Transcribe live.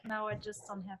Now I just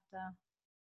don't have the...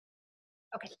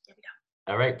 Okay, there we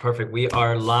go. All right, perfect. We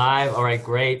are live. All right,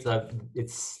 great.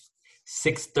 It's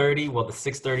 6:30. Well, the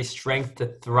 6:30 Strength to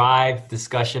Thrive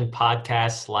discussion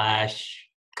podcast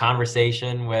 /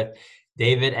 conversation with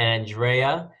David and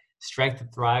Andrea. Strength to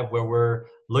Thrive, where we're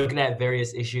looking at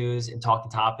various issues and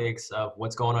talking topics of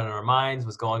what's going on in our minds,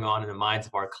 what's going on in the minds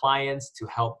of our clients to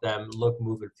help them look,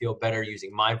 move, and feel better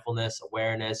using mindfulness,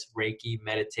 awareness, Reiki,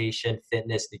 meditation,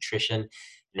 fitness, nutrition,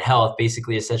 and health.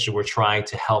 Basically, essentially, we're trying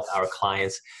to help our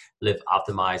clients live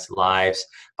optimized lives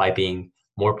by being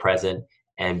more present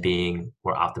and being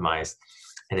more optimized.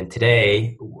 And then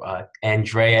today,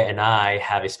 Andrea and I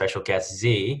have a special guest,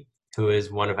 Z, who is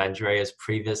one of Andrea's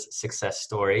previous success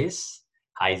stories.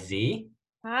 Hi, Z.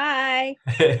 Hi.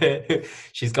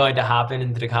 She's going to hop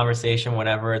into the conversation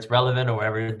whenever it's relevant or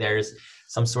whenever there's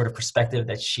some sort of perspective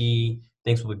that she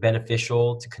thinks will be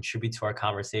beneficial to contribute to our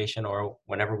conversation, or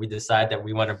whenever we decide that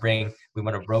we want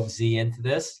to rope Z into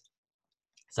this.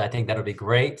 So I think that'll be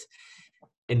great.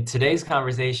 In today's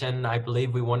conversation, I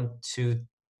believe we want to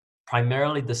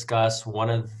primarily discuss one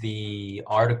of the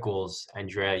articles,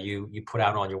 Andrea, you put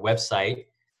out on your website.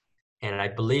 And I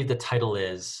believe the title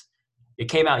is, it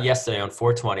came out yesterday on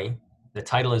 4/20. The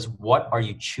title is, What Are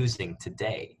You Choosing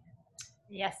Today?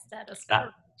 Yes, that is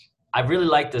correct. I really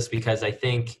like this because I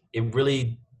think it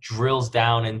really drills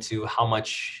down into how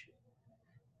much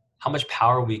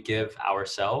power we give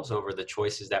ourselves over the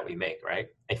choices that we make, right?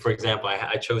 Like, for example,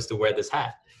 I chose to wear this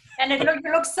hat. And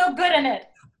you look so good in it.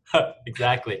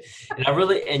 Exactly.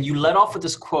 And you led off with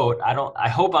this quote. I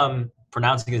hope I'm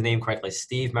pronouncing his name correctly.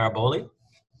 Steve Maraboli.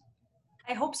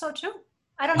 I hope so too.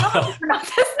 I don't know how to pronounce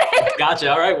his name.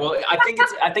 Gotcha. All right. Well, I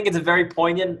think it's a very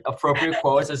poignant, appropriate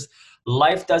quote. It says,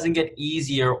 life doesn't get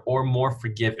easier or more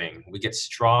forgiving. We get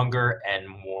stronger and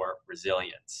more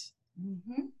resilient.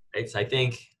 Mm-hmm. Right? So I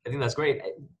think that's great.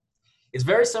 It's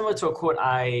very similar to a quote.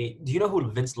 Do you know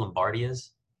who Vince Lombardi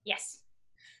is? Yes.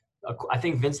 I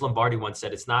think Vince Lombardi once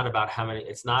said, it's not about how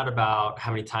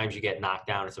many times you get knocked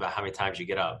down. It's about how many times you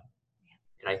get up.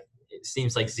 And it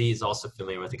seems like Z is also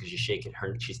familiar with it because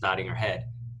she's nodding her head.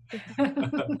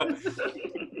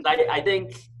 I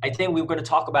think we're going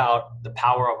to talk about the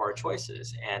power of our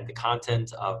choices and the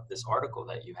content of this article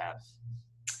that you have.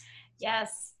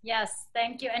 Yes,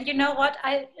 thank you. And you know what?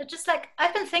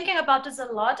 I've been thinking about this a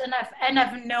lot, and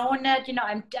I've known it. You know,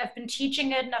 I've been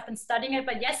teaching it and I've been studying it.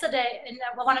 But yesterday, and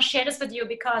I want to share this with you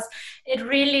because it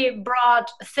really brought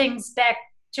things back.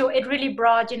 It really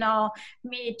brought,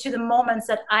 me to the moments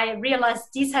that I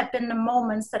realized these have been the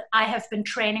moments that I have been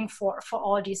training for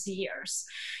all these years.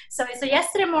 So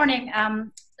yesterday morning,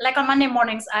 like on Monday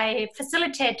mornings, I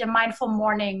facilitate the mindful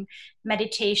morning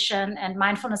meditation and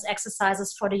mindfulness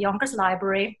exercises for the Yonkers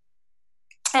Library.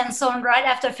 And so right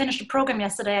after I finished the program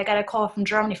yesterday, I got a call from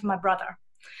Germany from my brother.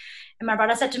 And my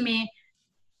brother said to me,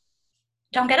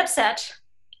 "Don't get upset,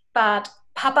 but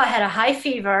Papa had a high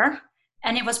fever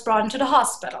and he was brought into the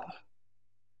hospital."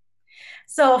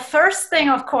 So first thing,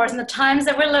 of course, in the times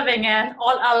that we're living in,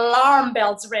 all alarm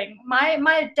bells ring.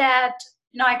 My dad,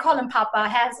 I call him Papa,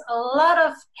 has a lot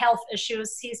of health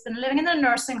issues. He's been living in a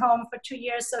nursing home for 2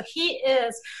 years. So he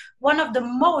is one of the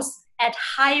most at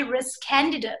high risk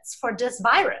candidates for this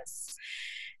virus.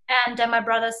 And then my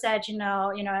brother said, in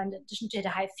addition to the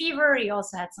high fever, he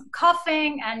also had some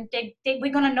coughing, and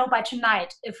we're going to know by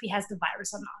tonight if he has the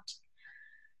virus or not.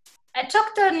 I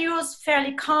took the news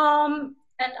fairly calm,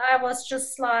 and I was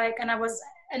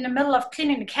in the middle of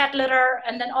cleaning the cat litter,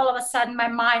 and then all of a sudden my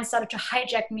mind started to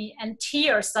hijack me and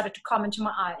tears started to come into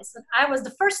my eyes. And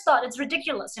the first thought, it's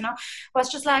ridiculous, was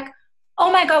just like,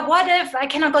 oh my God, what if I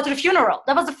cannot go to the funeral?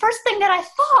 That was the first thing that I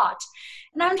thought.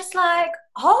 And I'm just like,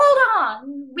 hold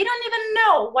on, we don't even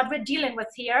know what we're dealing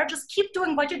with here. Just keep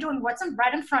doing what you're doing, what's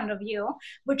right in front of you,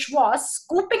 which was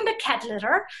scooping the cat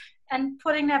litter and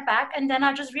putting that back. And then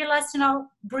I just realized,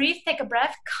 breathe, take a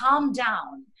breath, calm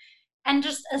down, and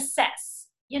just assess,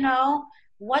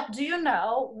 what do you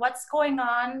know? What's going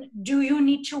on? Do you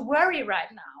need to worry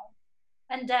right now?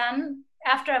 And then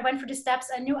after I went through the steps,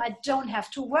 I knew I don't have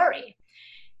to worry.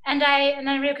 And I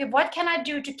really, okay, what can I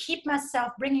do to keep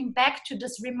myself bringing back to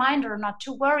this reminder not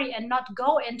to worry and not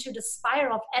go into the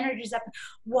spiral of energies that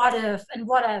what if and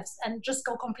what ifs and just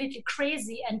go completely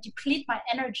crazy and deplete my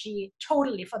energy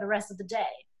totally for the rest of the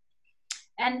day.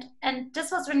 And this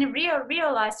was when I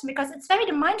realized, because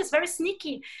the mind is very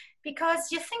sneaky,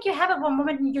 because you think you have it one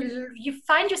moment and you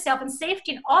find yourself in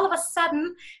safety, and all of a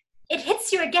sudden it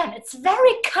hits you again. It's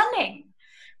very cunning.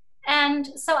 And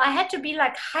so I had to be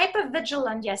like hyper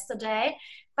vigilant yesterday,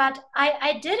 but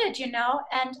I did it,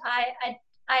 and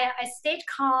I stayed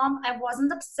calm. I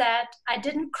wasn't upset. I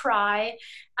didn't cry.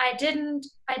 I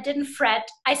didn't fret.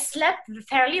 I slept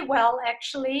fairly well,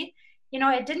 actually.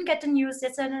 I didn't get the news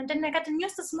yesterday, and then I got the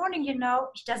news this morning, he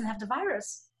doesn't have the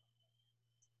virus.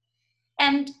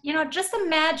 And, just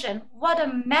imagine what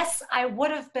a mess I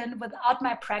would have been without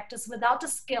my practice, without the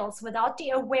skills, without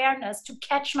the awareness to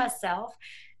catch myself,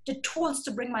 the tools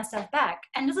to bring myself back.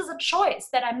 And this is a choice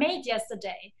that I made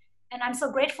yesterday. And I'm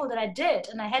so grateful that I did.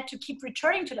 And I had to keep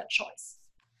returning to that choice.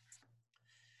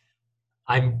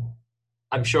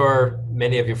 I'm sure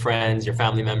many of your friends, your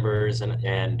family members,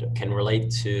 and can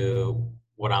relate to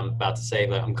what I'm about to say,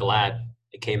 but I'm glad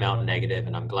it came out negative,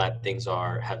 and I'm glad things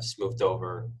have smoothed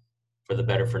over for the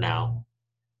better for now.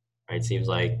 Right? It seems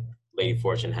like Lady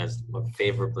Fortune has looked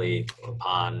favorably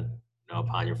upon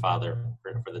your father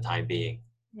for the time being.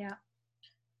 Yeah.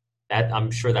 That I'm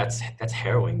sure that's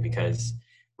harrowing, because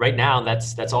right now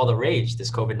that's all the rage, this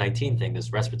COVID-19 thing,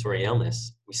 this respiratory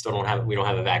illness. We don't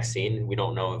have a vaccine. We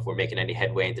don't know if we're making any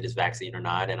headway into this vaccine or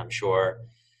not. And I'm sure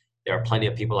there are plenty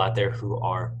of people out there who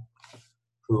are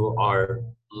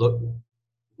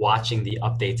watching the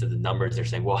updates of the numbers. They're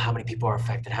saying, well, how many people are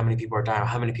affected? How many people are dying?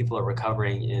 How many people are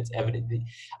recovering? And it's evident.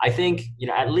 I think,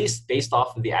 at least based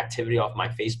off of the activity off my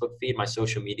Facebook feed, my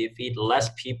social media feed,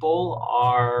 less people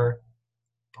are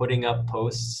putting up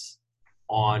posts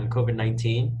on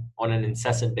COVID-19 on an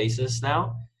incessant basis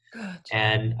now. Good.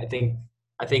 And I think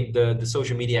the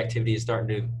social media activity is starting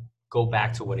to go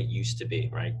back to what it used to be,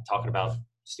 right? Talking about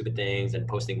stupid things and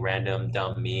posting random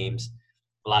dumb memes,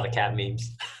 a lot of cat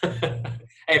memes.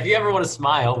 Hey, if you ever want to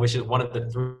smile, which is one of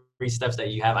the three steps that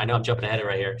you have, I know I'm jumping ahead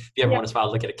right here. If you ever want to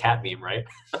smile, look at a cat meme, right?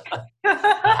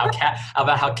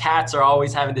 about how cats are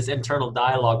always having this internal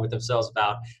dialogue with themselves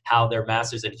about how their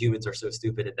masters and humans are so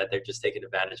stupid and that they're just taking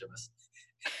advantage of us.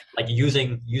 Like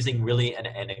using really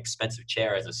an expensive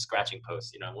chair as a scratching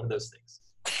post, one of those things.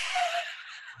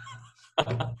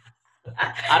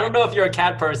 I don't know if you're a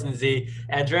cat person, Z.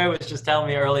 Andrea was just telling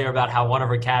me earlier about how one of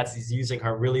her cats is using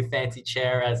her really fancy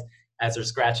chair as a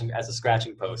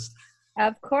scratching post.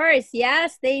 Of course,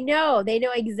 yes, they know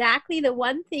exactly the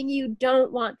one thing you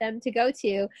don't want them to go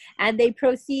to, and they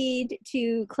proceed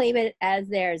to claim it as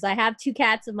theirs. I have 2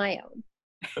 cats of my own.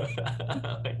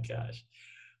 Oh my gosh.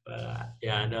 But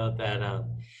yeah, I know that.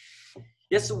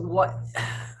 Yes, what?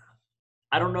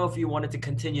 I don't know if you wanted to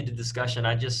continue the discussion.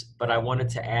 But I wanted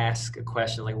to ask a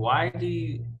question. Like, why do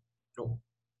you?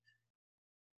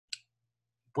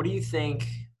 What do you think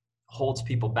holds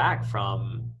people back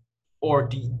from, or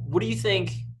what do you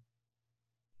think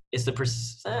is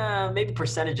the maybe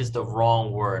percentage is the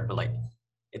wrong word, but like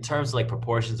in terms of like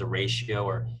proportions or ratio,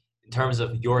 or in terms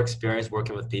of your experience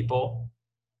working with people,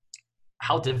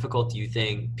 how difficult do you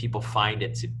think people find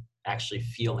it to actually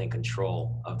feel in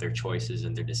control of their choices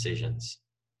and their decisions?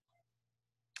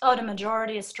 Oh, the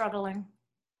majority is struggling.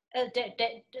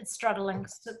 It's struggling.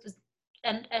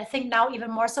 And I think now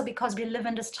even more so because we live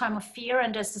in this time of fear,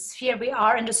 and there's this fear, we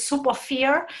are in the soup of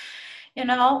fear.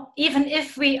 Even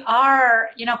if we are,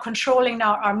 controlling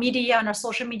now our media and our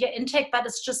social media intake, but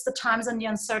it's just the times and the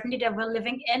uncertainty that we're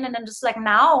living in. And then just like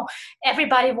now,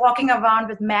 everybody walking around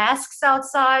with masks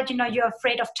outside, you're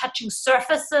afraid of touching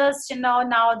surfaces,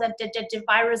 now that the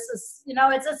virus is,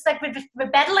 it's like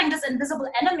we're battling this invisible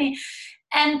enemy.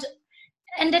 And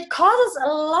it causes a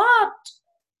lot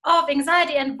of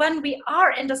anxiety. And when we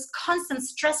are in this constant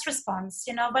stress response,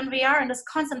 when we are in this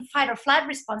constant fight or flight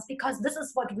response, because this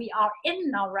is what we are in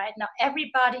now, right now,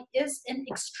 everybody is in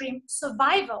extreme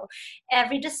survival.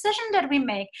 Every decision that we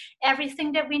make,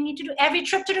 everything that we need to do, every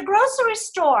trip to the grocery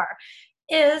store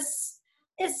is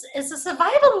a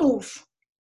survival move.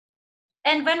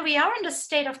 And when we are in the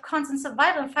state of constant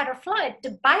survival and fight or flight,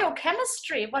 the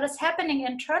biochemistry, what is happening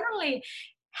internally,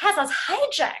 has us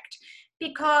hijacked,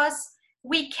 because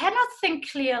we cannot think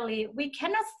clearly, we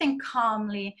cannot think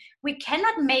calmly, we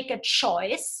cannot make a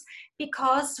choice,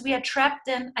 because we are trapped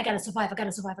in, I gotta survive.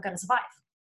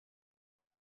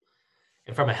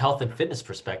 And from a health and fitness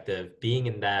perspective, being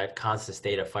in that constant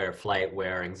state of fight or flight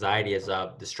where anxiety is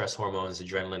up, the stress hormones,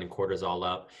 adrenaline and cortisol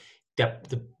up,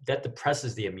 that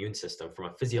depresses the immune system from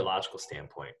a physiological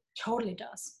standpoint. Totally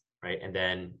does. Right. And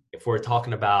then if we're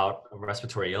talking about a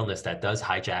respiratory illness, that does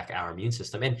hijack our immune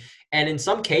system. And in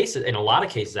some cases, in a lot of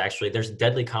cases, actually, there's a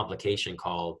deadly complication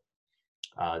called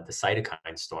the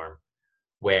cytokine storm,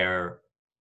 where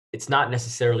it's not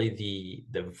necessarily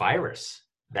the virus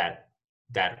that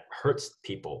hurts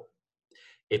people.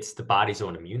 It's the body's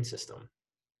own immune system.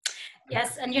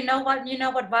 Yes. And you know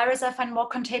what virus I find more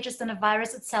contagious than a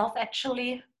virus itself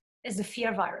actually is the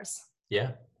fear virus.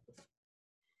 Yeah.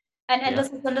 And Yeah.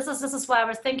 this is why I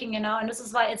was thinking, and this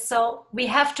is why we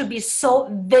have to be so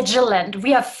vigilant.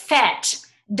 We are fed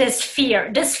this fear.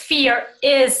 This fear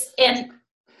is in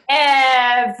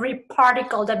every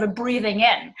particle that we're breathing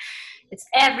in. It's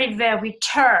everywhere we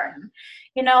turn,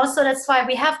 so that's why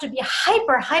we have to be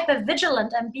hyper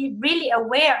vigilant and be really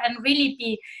aware and really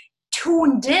be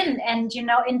tuned in and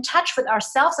in touch with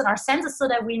ourselves and our senses, so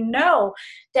that we know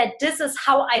that this is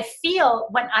how I feel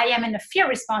when I am in a fear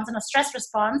response and a stress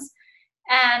response,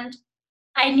 and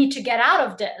I need to get out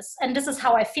of this, and this is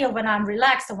how I feel when I'm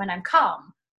relaxed and when I'm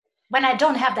calm. When I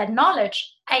don't have that knowledge,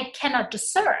 I cannot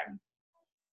discern.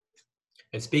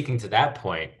 And speaking to that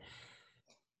point,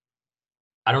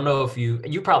 I don't know if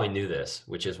you probably knew this,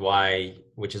 which is why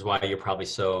you're probably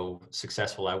so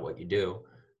successful at what you do.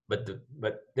 But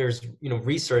there's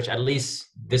research, at least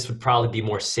this would probably be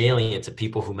more salient to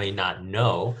people who may not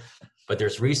know, but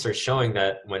there's research showing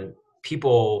that when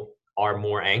people are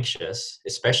more anxious,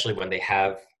 especially when they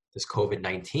have this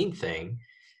COVID-19 thing,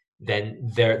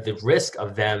 then the risk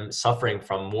of them suffering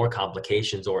from more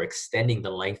complications or extending the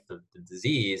length of the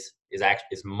disease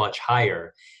is much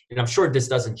higher. And I'm sure this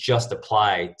doesn't just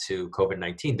apply to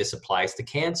COVID-19. This applies to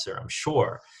cancer. I'm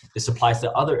sure this applies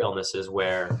to other illnesses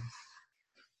where,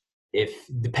 if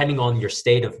depending on your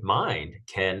state of mind,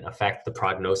 can affect the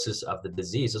prognosis of the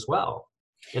disease as well.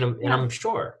 And I'm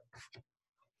sure.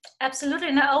 Absolutely.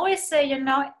 And I always say,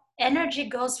 energy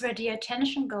goes where the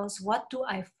attention goes. What do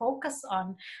I focus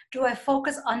on? Do I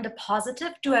focus on the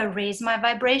positive? Do I raise my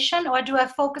vibration? Or do I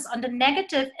focus on the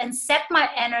negative and set my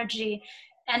energy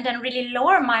and then really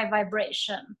lower my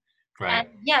vibration? Right. And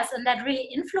yes, and that really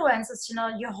influences,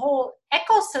 your whole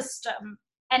ecosystem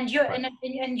and your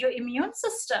and your immune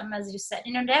system, as you said.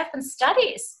 There have been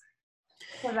studies.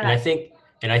 And I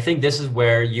think this is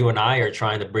where you and I are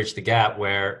trying to bridge the gap,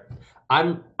 where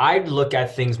I look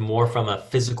at things more from a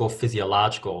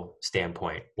physiological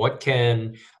standpoint. What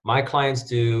can my clients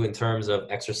do in terms of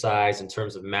exercise, in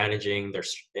terms of managing their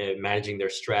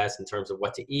stress, in terms of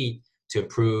what to eat to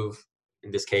improve,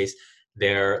 in this case,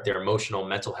 their emotional,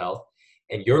 mental health?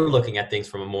 And you're looking at things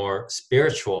from a more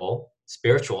spiritual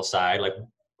side, like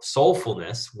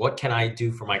soulfulness. What can I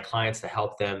do for my clients to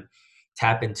help them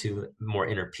tap into more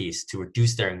inner peace, to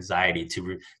reduce their anxiety,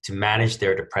 to manage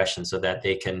their depression, so that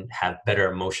they can have better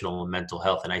emotional and mental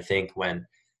health? And I think when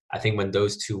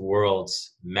those two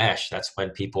worlds mesh, that's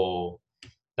when people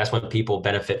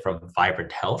benefit from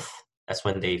vibrant health. That's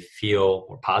when they feel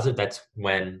more positive. That's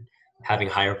when having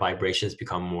higher vibrations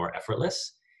become more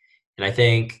effortless. And I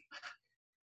think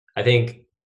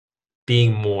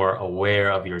being more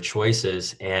aware of your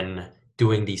choices and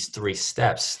doing these 3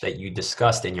 steps that you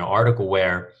discussed in your article,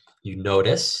 where you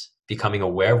notice, becoming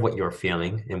aware of what you're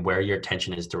feeling and where your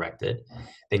attention is directed,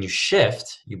 then you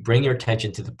shift, you bring your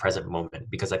attention to the present moment.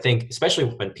 Because I think, especially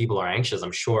when people are anxious,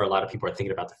 I'm sure a lot of people are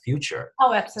thinking about the future.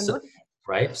 Oh, absolutely. So,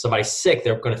 right? If somebody's sick,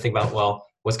 they're going to think about, well,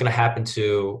 what's going to happen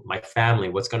to my family?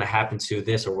 What's going to happen to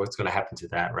this, or what's going to happen to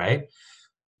that, right?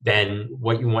 Then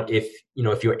what you want, if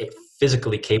you're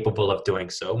physically capable of doing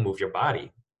so, move your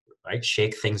body, right?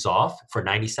 Shake things off for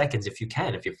 90 seconds if you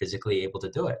can, if you're physically able to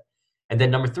do it. And then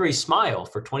number 3, smile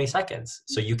for 20 seconds.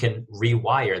 So you can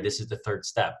rewire. This is the 3rd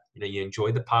step. You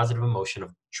enjoy the positive emotion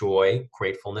of joy,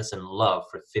 gratefulness, and love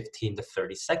for 15 to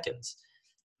 30 seconds,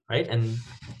 right? And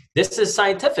this is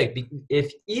scientific.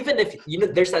 Even if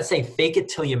there's that saying, fake it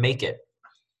till you make it.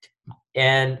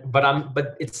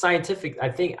 But it's scientific. I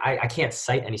think I can't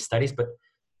cite any studies, but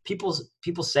people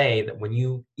say that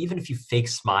even if you fake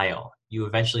smile, you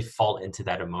eventually fall into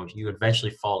that emotion. You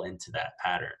eventually fall into that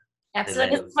pattern.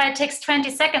 Absolutely. That's why it takes 20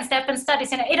 seconds. There have been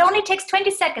studies. It only takes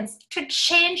 20 seconds to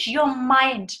change your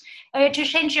mind, to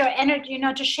change your energy.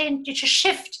 To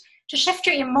shift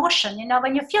your emotion.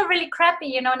 When you feel really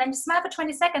crappy, and then you smile for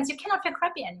 20 seconds, you cannot feel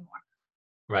crappy anymore.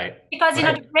 Right. Because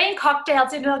the brain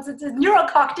cocktails, the neural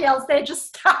cocktails, they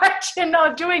just start,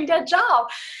 doing their job.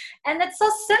 And it's so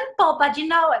simple, but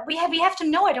we have to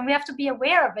know it, and we have to be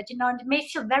aware of it. And it may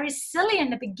feel very silly in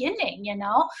the beginning,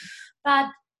 but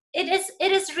it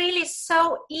is really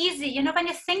so easy. When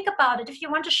you think about it, if you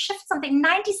want to shift something,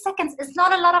 90 seconds is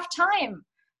not a lot of time.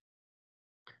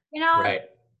 Right.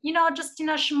 Just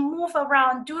move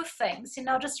around, do things,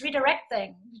 just redirect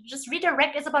things.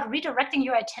 It's about redirecting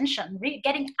your attention,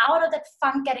 getting out of that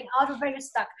funk, getting out of where you're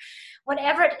stuck.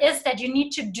 Whatever it is that you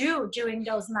need to do during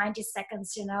those 90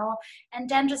 seconds, and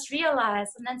then just realize,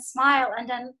 and then smile, and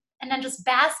then just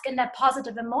bask in that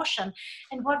positive emotion.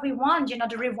 And what we want, the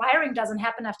rewiring doesn't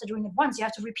happen after doing it once. You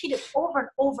have to repeat it over and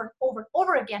over and over and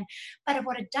over again. But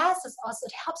what it does is also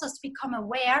it helps us to become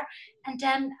aware. And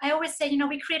then I always say,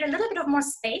 we create a little bit of more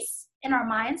space in our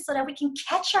minds so that we can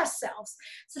catch ourselves,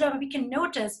 so that we can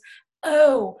notice,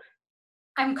 oh,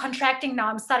 I'm contracting now.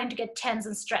 I'm starting to get tense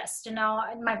and stressed, and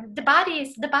the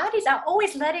bodies are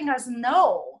always letting us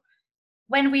know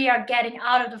when we are getting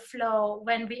out of the flow,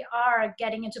 when we are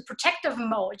getting into protective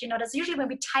mode. That's usually when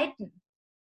we tighten.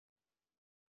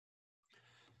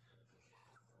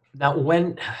 Now,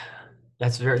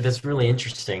 that's really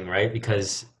interesting, right?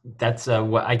 Because that's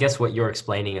what you're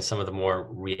explaining is some of the more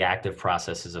reactive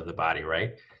processes of the body,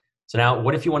 right? So now,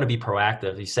 what if you want to be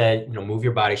proactive? You said, move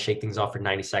your body, shake things off for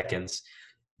 90 seconds.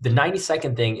 The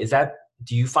 90-second thing,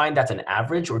 do you find that's an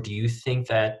average, or do you think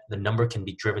that the number can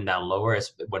be driven down lower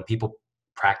when people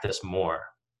practice more?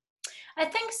 I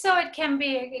think so. I think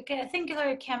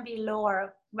it can be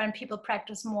lower when people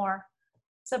practice more.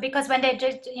 So because when they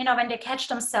when they catch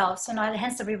themselves,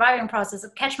 hence the reviving process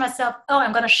of catch myself, oh,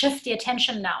 I'm going to shift the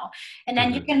attention now. And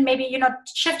then you can maybe,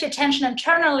 shift your attention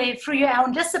internally through your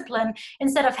own discipline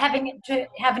instead of having to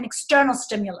have an external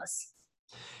stimulus.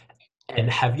 And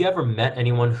have you ever met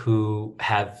anyone who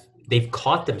they've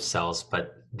caught themselves,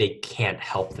 but they can't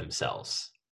help themselves?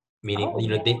 Meaning,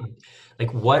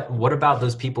 what about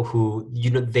those people who,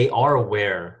 they are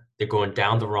aware they're going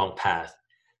down the wrong path,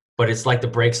 but it's like the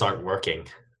brakes aren't working.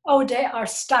 Oh, they are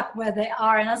stuck where they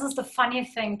are. And this is the funny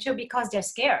thing too, because they're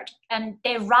scared and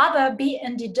they rather be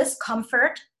in the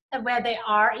discomfort where they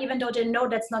are, even though they know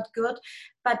that's not good,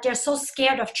 but they're so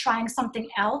scared of trying something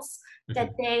else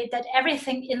that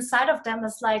everything inside of them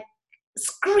is like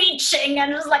screeching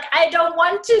and it's like, I don't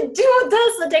want to do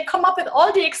this. And they come up with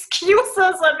all the excuses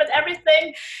and with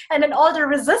everything, and then all the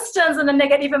resistance, and then they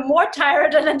get even more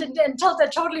tired until they're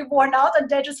totally worn out and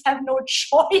they just have no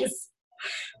choice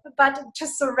but to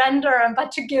surrender and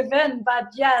but to give in.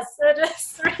 But yes, it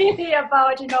is really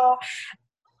about, it's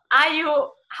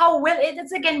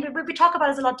again, we talk about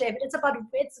this a lot, David. It's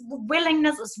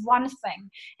willingness is one thing,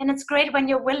 and it's great when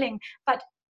you're willing, but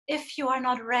if you are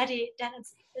not ready, then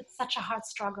it's such a hard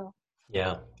struggle.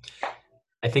 Yeah.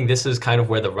 I think this is kind of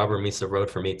where the rubber meets the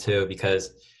road for me too,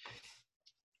 because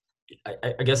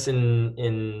I guess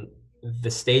in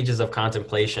the stages of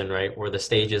contemplation, right, or the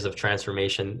stages of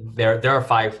transformation, there are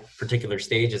 5 particular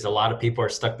stages. A lot of people are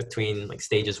stuck between like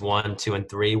stages 1, 2, and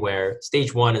 3, where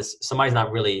stage 1 is somebody's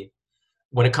not really,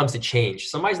 when it comes to change,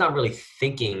 somebody's not really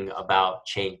thinking about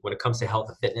change. When it comes to health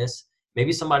and fitness,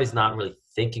 maybe somebody's not really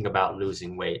thinking about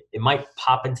losing weight. It might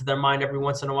pop into their mind every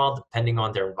once in a while, depending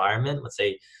on their environment. Let's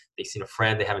say they've seen a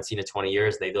friend they haven't seen in 20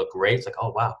 years. They look great. It's like,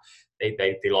 oh, wow,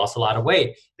 they lost a lot of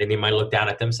weight. Then they might look down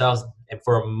at themselves, and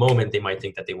for a moment, they might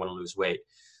think that they want to lose weight.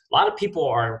 A lot of people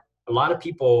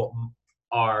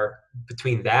are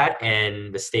between that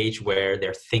and the stage where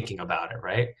they're thinking about it,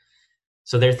 right?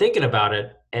 So they're thinking about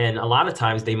it, and a lot of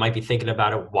times they might be thinking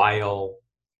about it while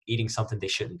eating something they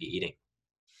shouldn't be eating.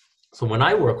 So when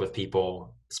I work with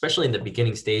people, especially in the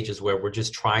beginning stages where we're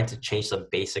just trying to change some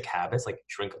basic habits, like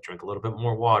drink a little bit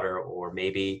more water, or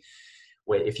maybe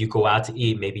if you go out to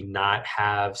eat, maybe not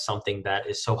have something that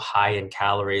is so high in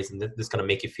calories and this is going to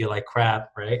make you feel like crap,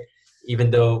 right? Even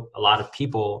though a lot of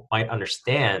people might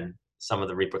understand some of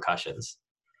the repercussions.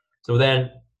 So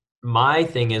then my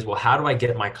thing is, well, how do I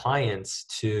get my clients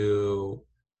to,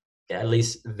 at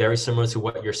least very similar to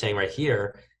what you're saying right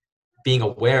here, being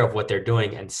aware of what they're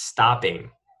doing and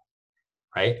stopping,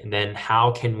 right? And then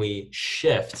how can we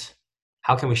shift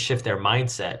their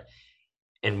mindset?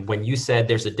 And when you said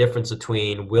there's a difference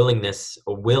between willing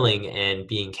and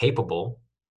being capable,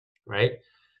 right?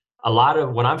 A lot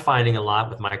of what I'm finding a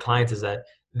lot with my clients is that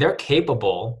they're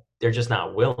capable, they're just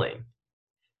not willing.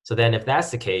 So then if that's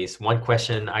the case, one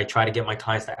question I try to get my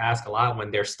clients to ask a lot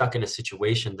when they're stuck in a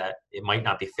situation that it might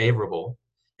not be favorable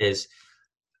is,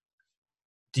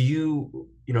 do you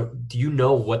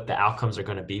know what the outcomes are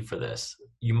going to be for this?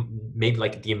 You maybe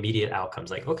like the immediate outcomes,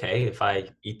 like, okay, if I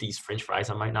eat these French fries,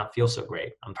 I might not feel so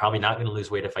great. I'm probably not going to lose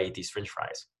weight if I eat these French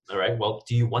fries. All right. Well,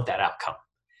 do you want that outcome?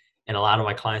 And a lot of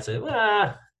my clients say,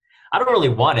 I don't really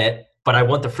want it, but I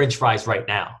want the French fries right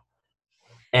now.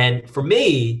 And for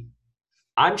me,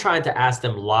 I'm trying to ask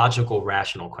them logical,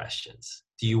 rational questions.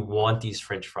 Do you want these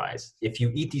French fries? If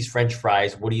you eat these French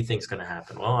fries, what do you think is going to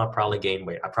happen? Well, I'll probably gain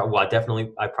weight. I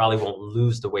probably won't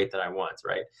lose the weight that I want,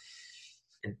 right?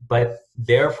 But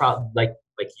they're probably like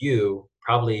you,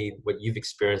 probably what you've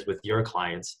experienced with your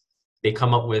clients, they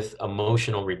come up with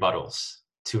emotional rebuttals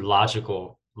to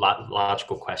logical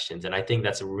questions. And I think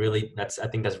that's really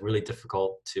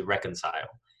difficult to reconcile.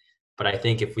 But I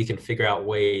think if we can figure out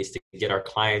ways to get our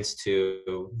clients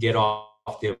to get off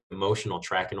the emotional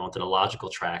track and onto the logical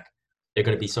track, they're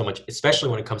going to be so much, especially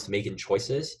when it comes to making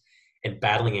choices and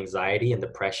battling anxiety and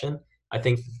depression, I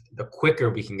think the quicker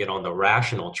we can get on the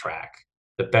rational track,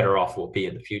 the better off we'll be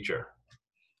in the future.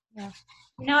 Yeah.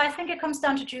 I think it comes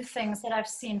down to two things that I've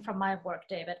seen from my work,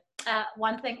 David.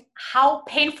 One thing, how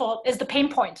painful is the pain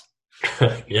point?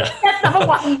 Yeah. That's number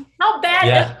one. How bad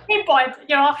is the pain point?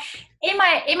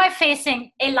 Am I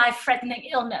facing a life-threatening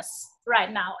illness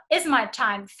right now? Is my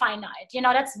time finite?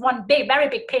 That's one very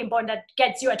big pain point that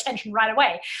gets your attention right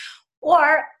away.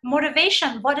 Or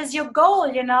motivation. What is your goal?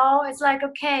 It's like,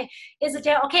 okay, is it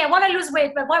there? Okay, I want to lose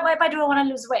weight, but why do I want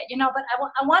to lose weight? But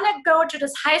I want to go to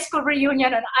this high school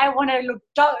reunion, and I want to look,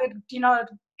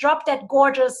 drop that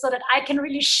gorgeous so that I can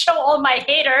really show all my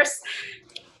haters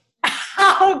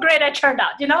how great I turned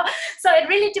out. So it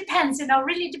really depends. How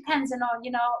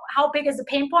big is the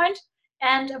pain point,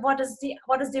 and what is the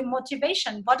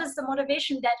motivation? What is the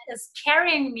motivation that is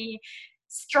carrying me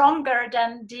stronger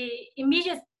than the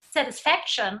immediate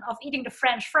satisfaction of eating the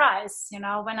French fries,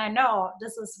 when I know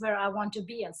this is where I want to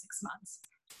be in 6 months.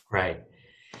 Right.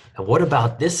 And what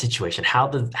about this situation? How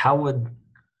would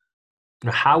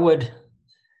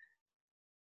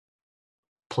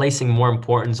placing more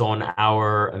importance on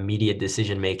our immediate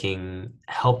decision-making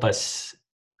help us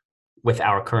with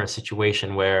our current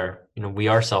situation where, we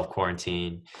are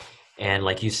self-quarantined, and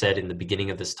like you said in the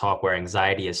beginning of this talk, where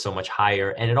anxiety is so much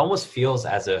higher, and it almost feels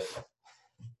as if,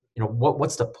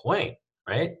 what's the point,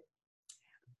 right?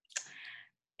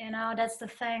 That's the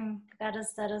thing. That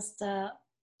is what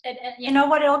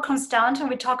it all comes down to.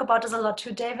 We talk about this a lot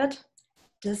too, David.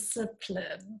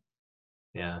 Discipline.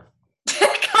 Yeah.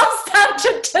 It comes down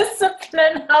to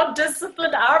discipline. How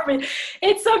disciplined are we?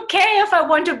 It's okay if I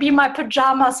want to be in my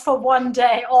pajamas for one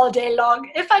day, all day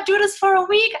long. If I do this for a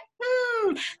week,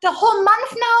 the whole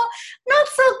month now, not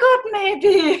so good,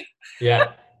 maybe.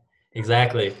 Yeah,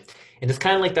 exactly. And it's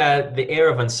kind of like the air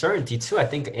of uncertainty too. I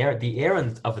think the air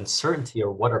of uncertainty,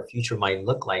 or what our future might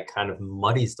look like, kind of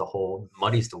muddies the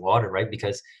water, right?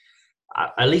 Because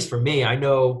at least for me, I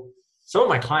know some of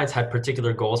my clients had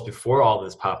particular goals before all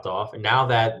this popped off. And now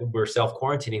that we're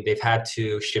self-quarantining, they've had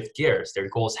to shift gears. Their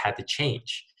goals had to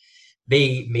change.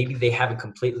 Maybe they haven't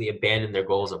completely abandoned their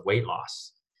goals of weight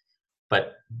loss,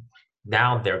 but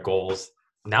now their goal is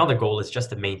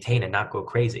just to maintain and not go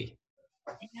crazy.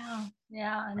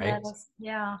 Yeah, and right?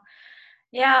 Yeah.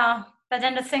 But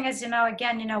then the thing is,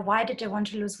 again, why did they want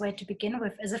to lose weight to begin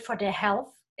with? Is it for their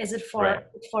health? Is it for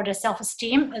their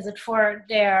self-esteem? Is it for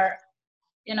their,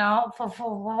 for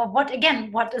what?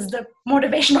 Again, what is the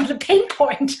motivation or the pain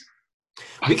point?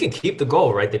 We can keep the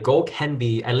goal, right? The goal can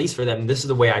be, at least for them, this is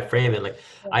the way I frame it. Like,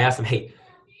 I ask them, hey,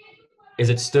 is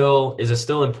it still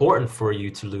important for you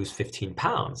to lose 15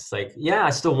 pounds? Like, yeah, I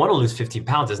still want to lose 15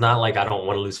 pounds. It's not like I don't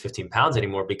want to lose 15 pounds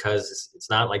anymore, because it's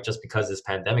not like just because this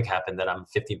pandemic happened that I'm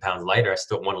 15 pounds lighter, I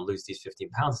still want to lose these 15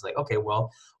 pounds. It's like, okay,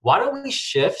 well, why don't we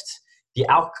shift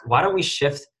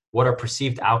what our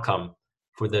perceived outcome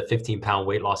for the 15-pound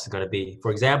weight loss is going to be? For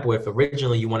example, if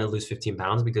originally you want to lose 15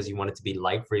 pounds because you wanted to be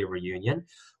light for your reunion,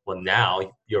 well, now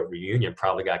your reunion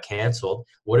probably got canceled.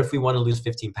 What if we want to lose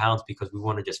 15 pounds because we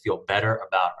want to just feel better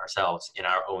about ourselves in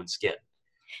our own skin,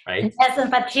 right? Yes,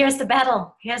 but here's the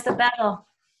battle.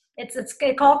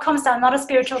 It all comes down, not a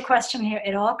spiritual question here.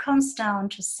 It all comes down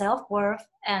to self-worth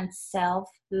and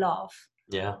self-love.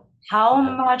 Yeah. How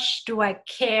much do I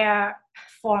care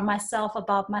for myself,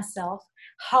 about myself?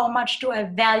 How much do I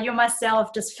value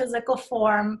myself, this physical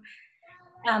form,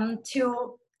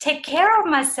 to take care of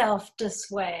myself this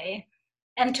way,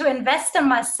 and to invest in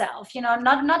myself,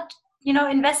 not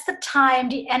invest the time,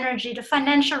 the energy, the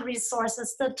financial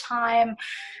resources, the time.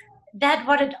 That's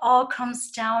what it all comes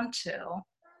down to.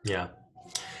 Yeah.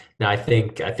 No, I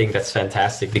think that's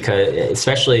fantastic, because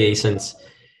especially since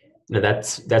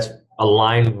that's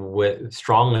aligned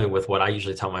strongly with what I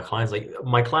usually tell my clients. Like,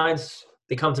 my clients,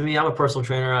 they come to me, I'm a personal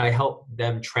trainer. I help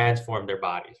them transform their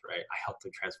bodies, right? I help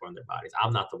them transform their bodies.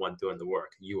 I'm not the one doing the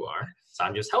work. You are. So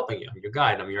I'm just helping you. I'm your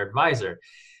guide. I'm your advisor.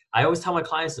 I always tell my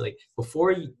clients, like,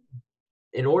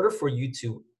 in order for you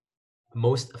to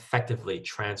most effectively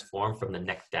transform from the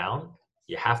neck down,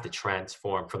 you have to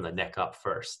transform from the neck up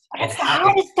first. It's the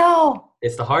hardest though.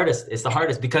 It's the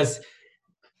hardest because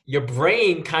your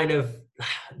brain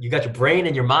you got your brain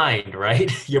and your mind,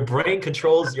 right? Your brain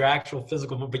controls your actual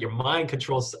physical movement, but your mind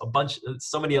controls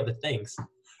so many other things.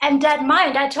 And that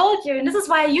mind, I told you, and this is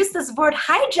why I use this word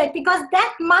hijack, because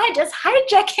that mind is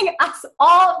hijacking us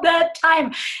all the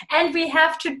time. And we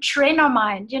have to train our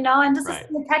mind, and this is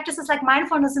practices like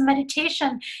mindfulness and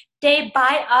meditation. They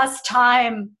buy us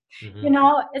time. Mm-hmm.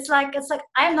 It's like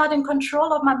I'm not in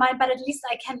control of my mind, but at least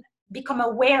I can become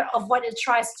aware of what it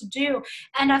tries to do.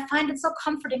 And I find it so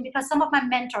comforting because some of my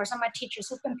mentors and my teachers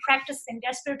who've been practicing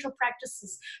their spiritual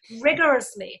practices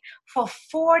rigorously for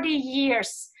 40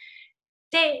 years,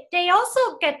 they also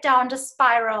get down the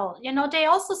spiral, they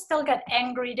also still get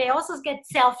angry, they also get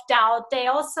self-doubt, they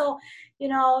also,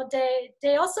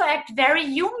 they also act very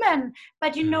human.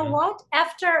 But you know what?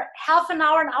 After half an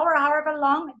hour, however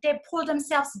long, they pull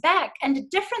themselves back. And the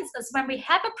difference is when we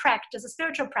have a practice, a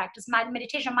spiritual practice,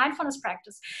 meditation, mindfulness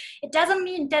practice, it doesn't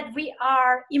mean that we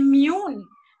are immune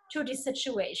to these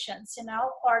situations,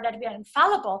 or that we are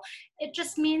infallible. It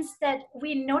just means that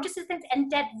we notice these things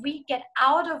and that we get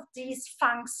out of these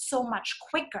funks so much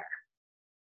quicker.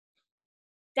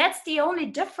 That's the only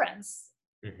difference.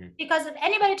 Because if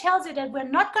anybody tells you that we're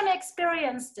not going to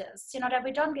experience this, that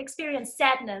we don't experience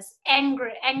sadness,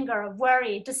 anger,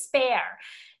 worry, despair,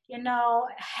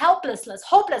 helplessness,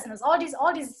 hopelessness, all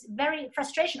these very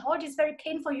frustration, all these very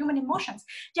painful human emotions,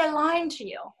 they're lying to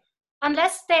you.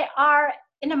 Unless they are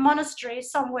in a monastery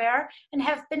somewhere and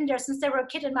have been there since they were a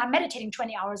kid and are meditating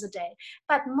 20 hours a day.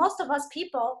 But most of us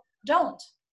people don't.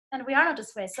 And we are not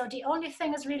this way. So the only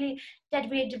thing is really that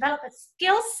we develop a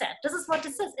skill set. This is what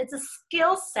this is. It's a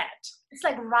skill set. It's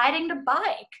like riding the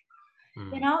bike,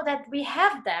 that we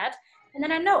have that. And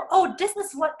then I know, this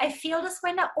is what I feel this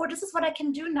way now. Or this is what I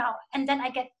can do now. And then I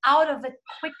get out of it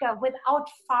quicker without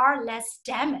far less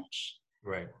damage.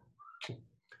 Right.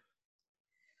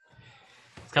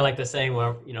 It's kind of like the saying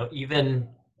where, even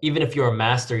if you're a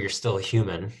master, you're still a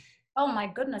human. Oh my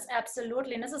goodness,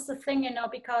 absolutely. And this is the thing,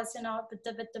 because,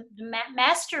 the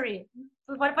mastery,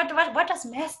 what does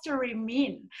mastery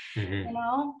mean?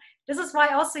 This is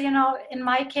why also, in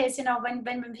my case,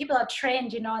 when people are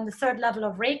trained, in the third level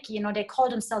of Reiki, they call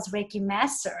themselves Reiki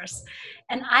masters.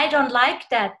 And I don't like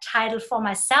that title for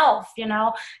myself,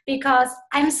 because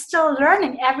I'm still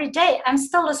learning every day. I'm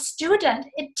still a student.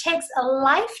 It takes a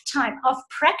lifetime of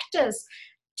practice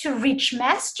to reach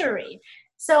mastery.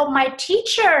 So my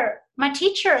teachers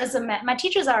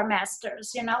are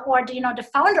masters, or the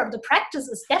founder of the practice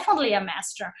is definitely a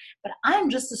master, but I'm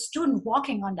just a student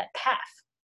walking on that path.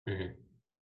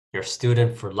 You're a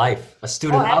student for life, a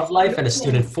student of life and a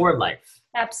student for life.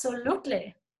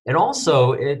 Absolutely. And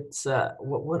also it's,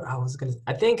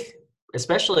 I think,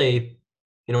 especially,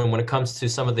 when it comes to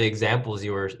some of the examples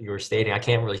you were stating, I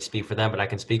can't really speak for them, but I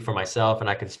can speak for myself and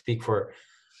I can speak for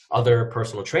other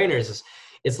personal trainers.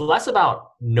 It's less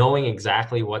about knowing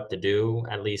exactly what to do,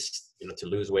 at least, to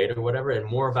lose weight or whatever, and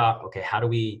more about, okay, how do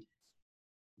we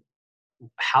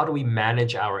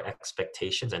manage our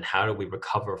expectations and how do we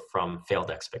recover from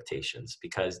failed expectations?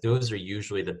 Because those are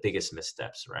usually the biggest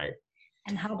missteps, right?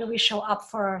 And how do we show up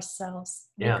for ourselves?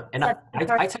 Yeah. And I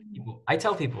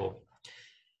tell people,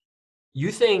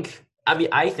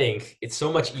 I think it's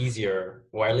so much easier,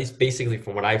 or at least basically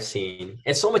from what I've seen,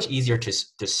 it's so much easier to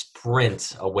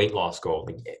sprint a weight loss goal.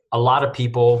 A lot of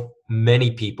people, many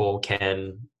people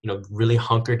can, really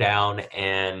hunker down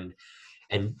and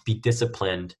be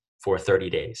disciplined for 30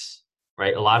 days,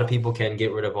 right? A lot of people can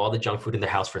get rid of all the junk food in their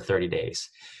house for 30 days.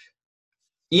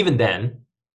 Even then,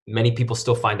 many people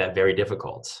still find that very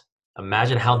difficult.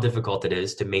 Imagine how difficult it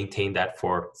is to maintain that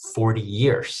for 40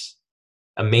 years.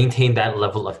 And maintain that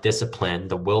level of discipline,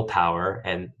 the willpower,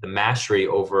 and the mastery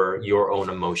over your own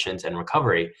emotions and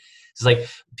recovery. It's like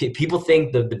people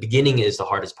think the beginning is the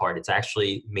hardest part. It's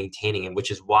actually maintaining it,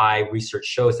 which is why research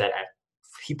shows that at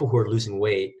people who are losing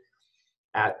weight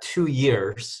at 2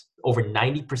 years, over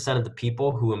 90% of the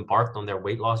people who embarked on their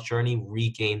weight loss journey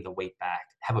regain the weight back,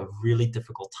 have a really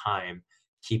difficult time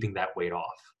keeping that weight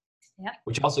off. Yeah.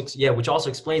 Which also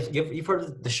explains, you've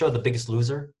heard the show The Biggest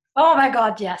Loser? Oh my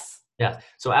God, yes. Yeah.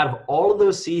 So out of all of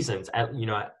those seasons,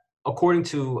 according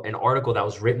to an article that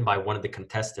was written by one of the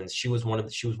contestants, she was one of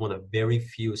the very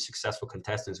few successful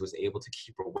contestants who was able to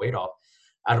keep her weight off.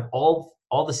 Out of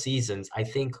all the seasons, I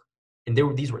think, and there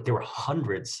were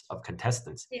hundreds of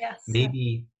contestants. Yes.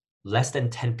 Maybe less than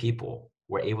 10 people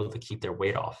were able to keep their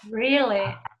weight off. Really?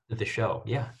 After the show.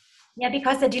 Yeah. Yeah,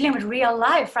 because they're dealing with real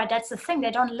life, right? That's the thing.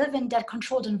 They don't live in that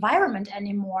controlled environment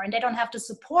anymore, and they don't have the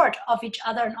support of each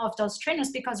other and of those trainers,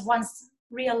 because once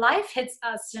real life hits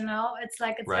us, it's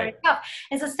like, it's right. Very tough.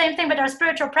 It's the same thing with our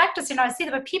spiritual practice. I see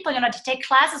there were people, to take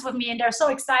classes with me, and they're so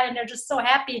excited and they're just so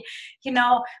happy,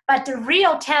 but the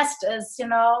real test is,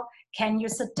 can you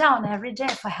sit down every day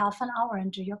for half an hour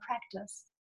and do your practice?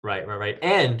 Right.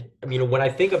 And when I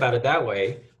think about it that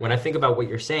way, when I think about what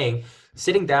you're saying,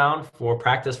 sitting down for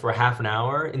practice for half an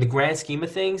hour in the grand scheme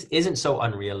of things isn't so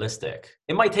unrealistic.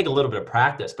 It might take a little bit of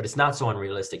practice, but it's not so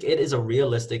unrealistic. It is a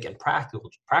realistic and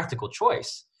practical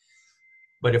choice.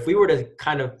 But if we were to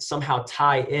kind of somehow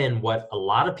tie in what a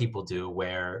lot of people do,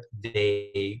 where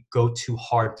they go too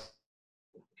hard,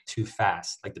 too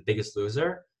fast, like The Biggest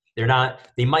Loser,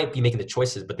 they might be making the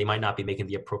choices, but they might not be making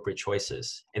the appropriate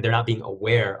choices. And they're not being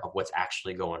aware of what's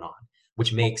actually going on,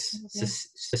 which makes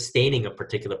sustaining a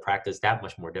particular practice that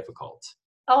much more difficult.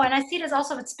 Oh, and I see this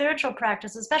also with spiritual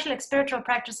practices, especially like spiritual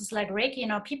practices like Reiki. You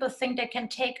know, people think they can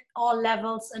take all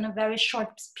levels in a very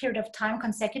short period of time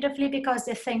consecutively because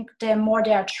they think the more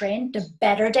they are trained, the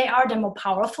better they are, the more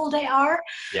powerful they are.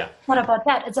 Yeah. What about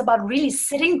that? It's about really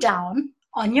sitting down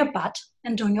on your butt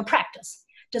and doing your practice.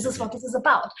 This is what this is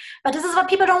about. But this is what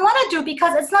people don't want to do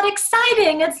because it's not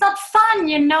exciting. It's not fun,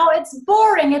 you know, it's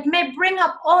boring. It may bring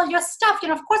up all your stuff. You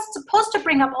know, of course, it's supposed to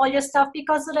bring up all your stuff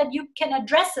because so that you can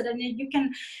address it and you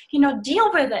can, you know,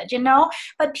 deal with it, you know.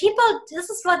 But people, this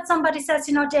is what somebody says,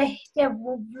 you know, they're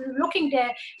looking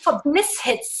there for bliss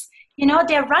hits. You know,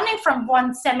 they're running from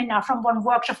one seminar, from one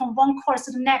workshop, from one course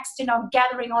to the next, you know,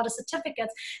 gathering all the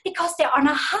certificates because they're on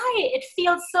a high. It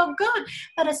feels so good.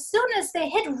 But as soon as they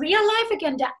hit real life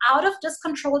again, they're out of this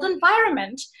controlled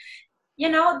environment. You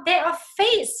know, they are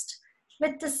faced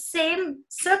with the same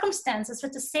circumstances,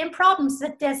 with the same problems,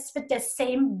 with their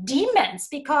same demons,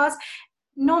 because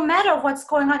no matter what's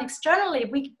going on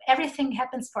externally, everything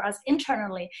happens for us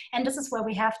internally. And this is where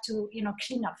we have to, you know,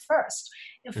 clean up first.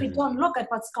 If we don't look at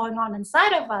what's going on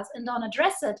inside of us and don't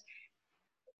address it,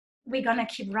 we're going to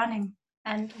keep running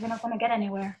and we're not going to get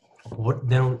anywhere. What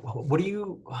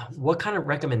kind of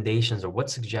recommendations or what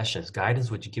suggestions,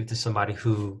 guidance would you give to somebody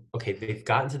who, okay, they've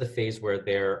gotten to the phase where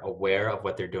they're aware of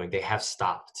what they're doing. They have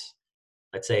stopped.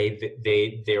 Let's say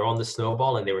they're on the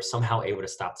snowball and they were somehow able to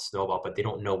stop the snowball, but they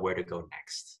don't know where to go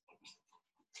next.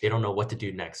 They don't know what to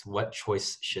do next. What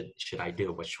choice should I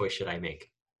do? What choice should I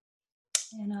make?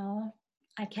 You know,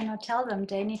 I cannot tell them.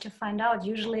 They need to find out.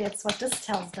 Usually it's what this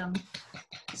tells them.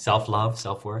 Self-love,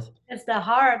 self-worth. It's the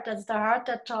heart. That's the heart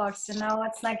that talks, you know.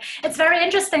 It's like, it's very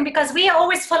interesting because we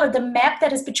always follow the map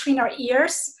that is between our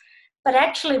ears. But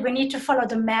actually, we need to follow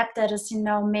the map that is, you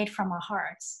know, made from our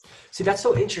hearts. See, that's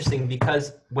so interesting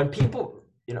because when people,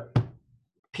 you know,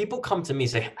 people come to me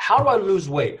and say, how do I lose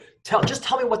weight? Just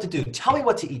tell me what to do. Tell me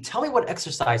what to eat. Tell me what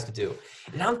exercise to do.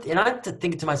 And I'm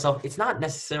thinking to myself, it's not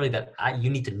necessarily that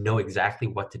you need to know exactly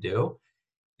what to do.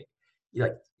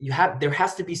 Like there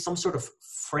has to be some sort of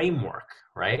framework,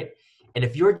 right? And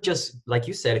if you're just, like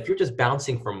you said, if you're just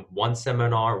bouncing from one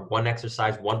seminar, one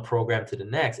exercise, one program to the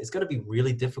next, it's going to be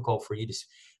really difficult for you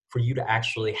to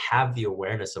actually have the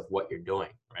awareness of what you're doing,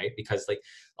 right? Because like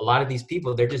a lot of these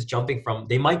people,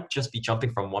 they might just be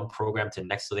jumping from one program to the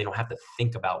next, so they don't have to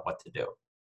think about what to do,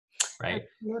 right?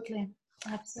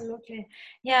 Absolutely.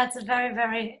 Yeah, it's a very,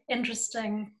 very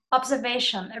interesting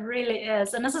observation. It really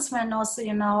is. And this is when also,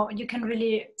 you know, you can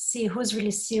really see who's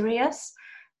really serious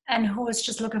and who is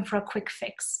just looking for a quick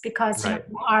fix, because there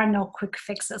are no quick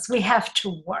fixes. We have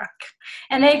to work.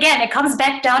 And again, it comes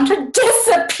back down to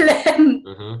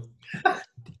discipline.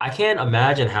 I can't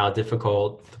imagine how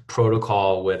difficult the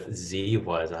protocol with Z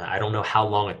was. I don't know how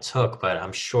long it took, but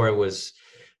I'm sure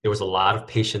there was a lot of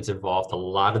patience involved, a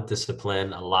lot of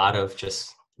discipline, a lot of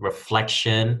just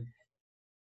reflection.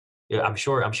 Yeah, I'm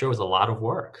sure it was a lot of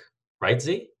work, right,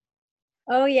 Z?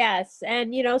 Oh, yes.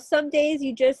 And, you know, some days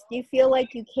you feel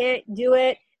like you can't do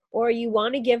it or you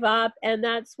want to give up. And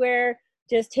that's where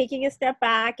just taking a step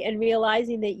back and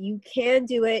realizing that you can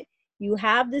do it. You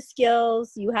have the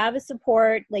skills, you have a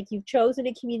support, like you've chosen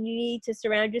a community to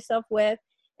surround yourself with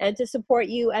and to support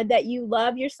you, and that you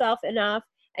love yourself enough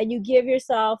and you give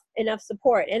yourself enough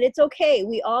support. And it's okay.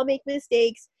 We all make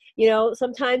mistakes. You know,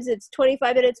 sometimes it's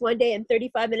 25 minutes one day and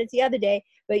 35 minutes the other day,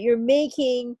 but you're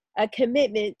making a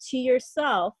commitment to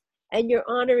yourself and you're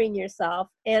honoring yourself.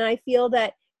 And I feel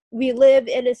that we live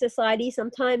in a society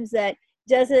sometimes that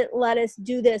doesn't let us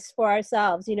do this for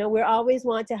ourselves. You know, we always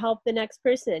want to help the next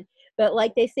person. But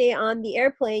like they say on the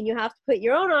airplane, you have to put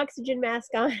your own oxygen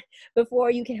mask on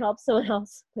before you can help someone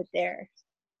else put theirs.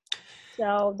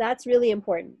 So that's really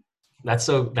important. That's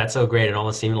so great. It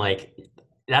almost seemed like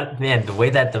that, man, the way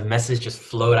that the message just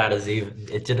flowed out of Z,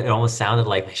 it almost sounded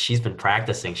like she's been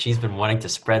practicing. She's been wanting to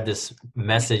spread this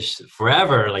message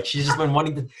forever. Like she's just been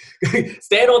wanting to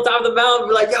stand on top of the mountain and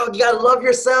be like, yo, you gotta love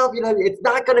yourself. You know, it's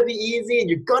not gonna be easy and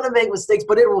you're gonna make mistakes,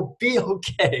 but it will be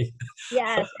okay.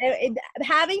 Yes.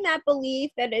 Having that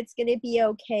belief that it's gonna be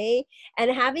okay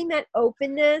and having that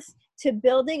openness to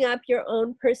building up your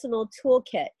own personal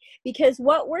toolkit, because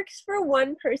what works for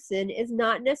one person is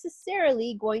not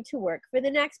necessarily going to work for the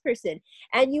next person.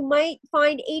 And you might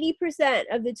find 80%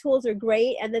 of the tools are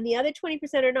great and then the other 20%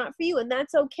 are not for you, and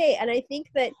that's okay. And I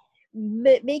think that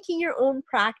making your own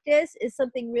practice is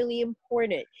something really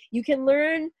important. You can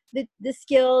learn the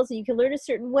skills and you can learn a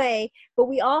certain way, but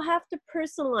we all have to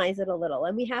personalize it a little,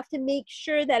 and we have to make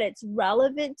sure that it's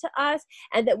relevant to us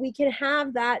and that we can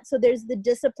have that. So there's the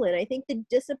discipline. I think the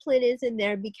discipline is in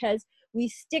there because we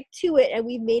stick to it and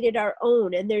we've made it our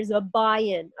own, and there's a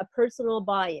buy-in, a personal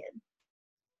buy-in.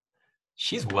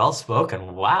 She's well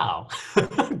spoken. Wow.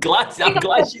 I'm glad she's on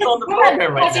the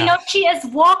program right because, now. she is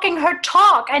walking her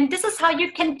talk, and this is how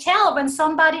you can tell when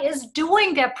somebody is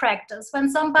doing their practice, when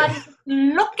somebody is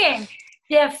looking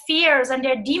their fears and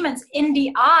their demons in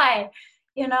the eye,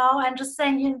 and just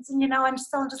saying, and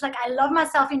just like, I love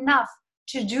myself enough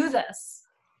to do this.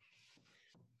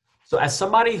 So as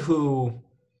somebody who's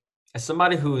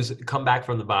come back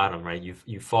from the bottom, right?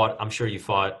 I'm sure you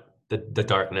fought the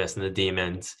darkness and the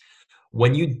demons.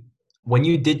 When you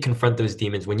did confront those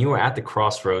demons, when you were at the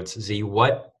crossroads, Z,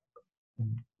 what,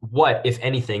 if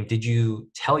anything, did you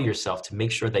tell yourself to make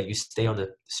sure that you stay on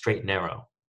the straight and narrow?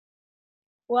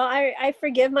 Well, I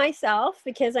forgive myself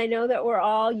because I know that we're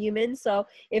all human. So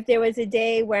if there was a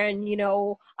day when,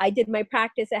 I did my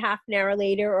practice a half an hour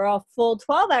later or a full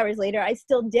 12 hours later, I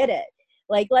still did it.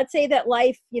 Like, let's say that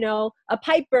life, a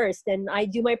pipe burst and I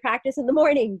do my practice in the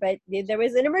morning, but there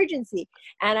was an emergency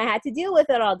and I had to deal with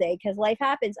it all day because life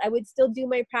happens. I would still do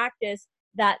my practice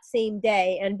that same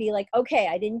day and be like, okay,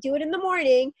 I didn't do it in the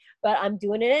morning, but I'm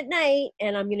doing it at night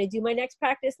and I'm going to do my next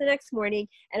practice the next morning,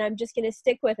 and I'm just going to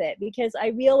stick with it because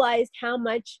I realized how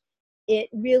much it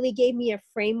really gave me a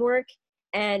framework,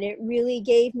 and it really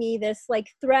gave me this like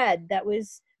thread that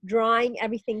was drawing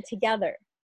everything together.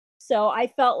 So I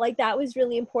felt like that was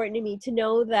really important to me to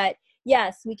know that,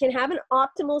 yes, we can have an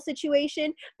optimal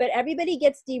situation, but everybody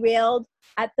gets derailed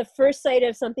at the first sight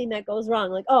of something that goes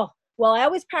wrong. Like, oh, well, I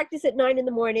always practice at 9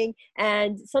 a.m.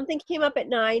 and something came up at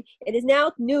 9. It is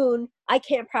now noon. I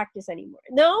can't practice anymore.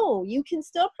 No, you can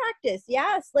still practice.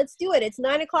 Yes, let's do it. It's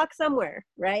 9 o'clock somewhere,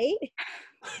 right?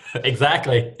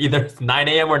 Exactly. Either 9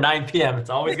 a.m. or 9 p.m. It's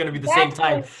always going to be the same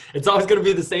time. It's always going to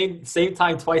be the same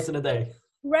time twice in a day.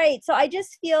 Right. So I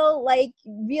just feel like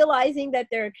realizing that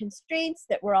there are constraints,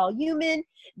 that we're all human,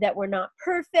 that we're not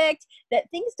perfect, that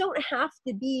things don't have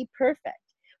to be perfect.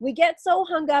 We get so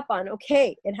hung up on,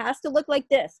 okay, it has to look like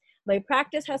this. My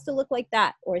practice has to look like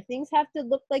that, or things have to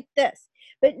look like this.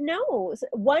 But no,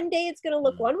 one day it's going to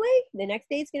look one way, the next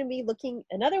day it's going to be looking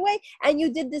another way, and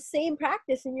you did the same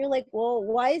practice and you're like, well,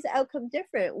 why is the outcome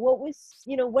different?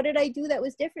 What did I do that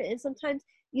was different? And sometimes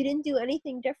you didn't do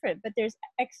anything different, but there's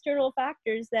external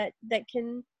factors that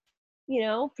can,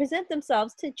 present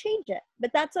themselves to change it,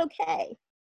 but that's okay.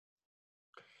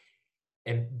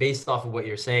 And based off of what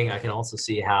you're saying, I can also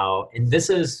see how, and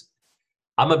this is,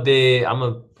 I'm a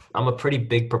pretty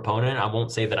big proponent. I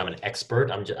won't say that I'm an expert.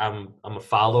 I'm a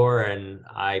follower, and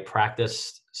I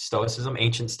practice Stoicism,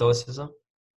 ancient Stoicism,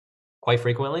 quite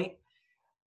frequently.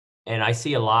 And I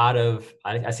see a lot of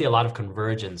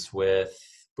convergence with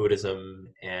Buddhism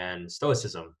and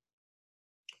Stoicism.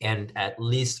 And at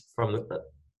least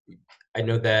I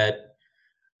know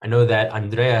that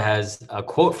Andrea has a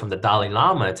quote from the Dalai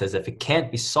Lama. It says, if it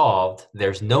can't be solved,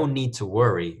 there's no need to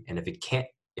worry. And if it can't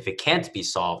be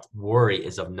solved, worry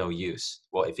is of no use.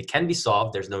 Well, if it can be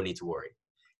solved, there's no need to worry.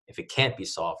 If it can't be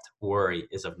solved, worry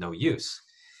is of no use.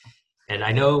 And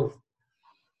I know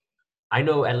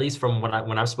at least from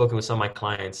when I've spoken with some of my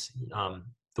clients,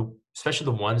 especially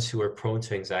the ones who are prone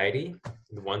to anxiety,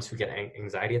 the ones who get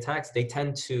anxiety attacks, they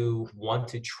tend to want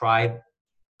to try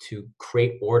to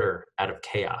create order out of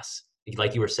chaos.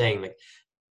 Like you were saying, like,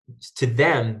 to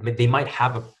them, they might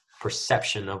have a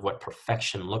perception of what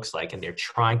perfection looks like, and they're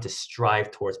trying to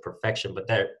strive towards perfection, but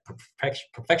that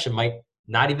perfection might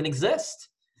not even exist.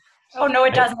 Oh no,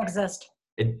 it doesn't exist.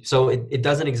 It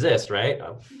doesn't exist, right?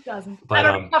 It doesn't. But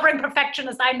I'm a recovering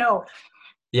perfectionist, I know.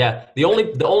 Yeah, the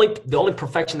only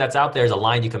perfection that's out there is a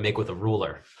line you can make with a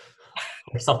ruler,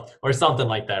 or something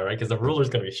like that, right? Because the ruler's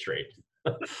going to be straight.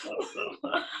 But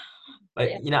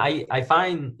I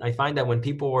find that when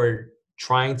people are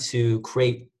trying to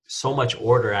create so much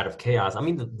order out of chaos, I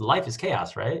mean, life is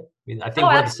chaos, right? I mean, I think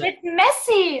it's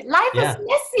messy. Life is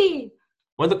messy.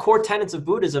 One of the core tenets of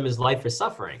Buddhism is life is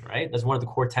suffering, right? That's one of the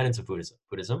core tenets of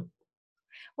Buddhism.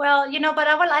 Well, but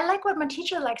I like what my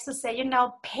teacher likes to say,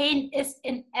 pain is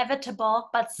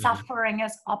inevitable, but suffering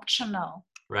is optional.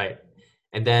 Right.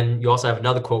 And then you also have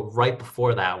another quote right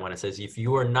before that one. It says, if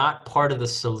you are not part of the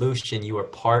solution, you are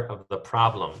part of the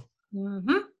problem.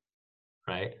 Mm-hmm.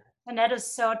 Right. And that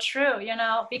is so true,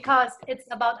 because it's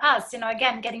about us,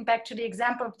 again, getting back to the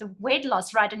example of the weight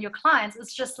loss, right? And your clients,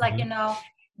 it's just like,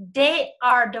 they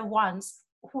are the ones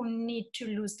who need to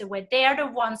lose the weight. They are the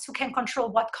ones who can control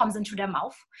what comes into their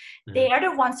mouth. Mhm. They are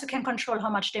the ones who can control how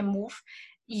much they move.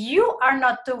 You are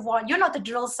not the one, you're not the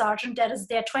drill sergeant that is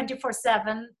there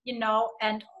 24/7,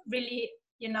 and really,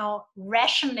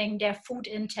 rationing their food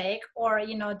intake or,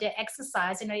 their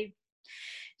exercise.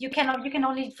 You can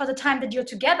only, for the time that you're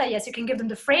together, yes, you can give them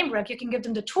the framework, you can give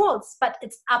them the tools, but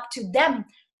it's up to them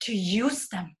to use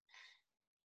them.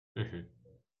 Mhm.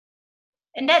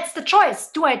 And that's the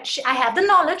choice. I have the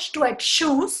knowledge? Do I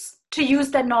choose to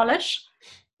use that knowledge?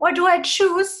 Or do I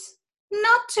choose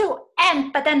not to?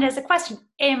 But then there's a question,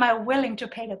 am I willing to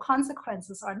pay the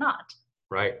consequences or not?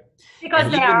 Right. Because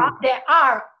And there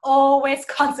are always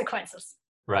consequences.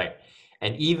 Right.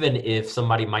 And even if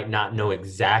somebody might not know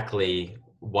exactly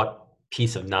what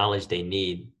piece of knowledge they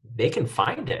need, they can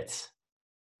find it.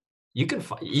 You can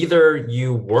either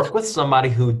you work with somebody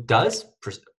who does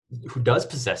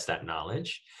possess that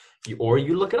knowledge, or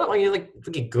you look it up. You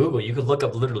look at Google. You could look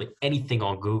up literally anything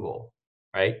on Google,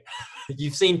 right?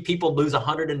 You've seen people lose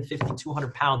 150,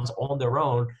 200 pounds on their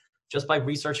own just by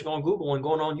researching on Google and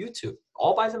going on YouTube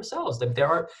all by themselves. There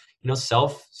are,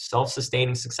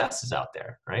 self-sustaining successes out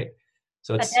there, right?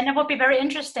 So but then it would be very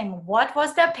interesting. What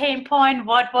was their pain point?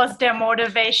 What was their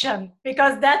motivation?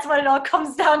 Because that's what it all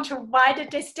comes down to. Why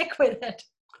did they stick with it?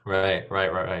 Right.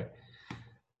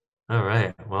 All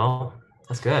right. Well,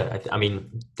 that's good. I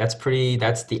mean, that's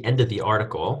the end of the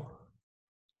article.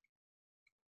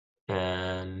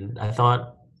 And I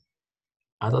thought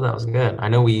that was good. I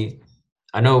know we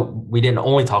didn't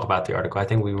only talk about the article. I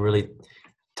think we really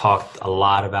talked a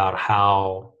lot about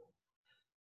how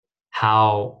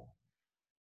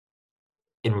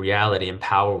in reality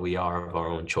empowered we are of our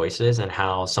own choices, and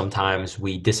how sometimes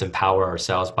we disempower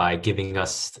ourselves by giving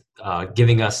us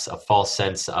a false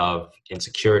sense of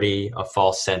insecurity, a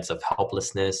false sense of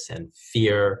helplessness and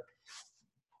fear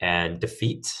and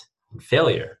defeat and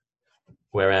failure.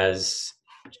 Whereas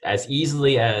as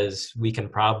easily as we can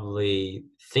probably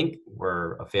think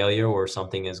we're a failure or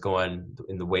something is going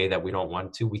in the way that we don't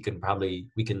want to, we can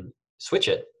switch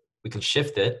it. We can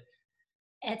shift it.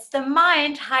 It's the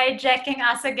mind hijacking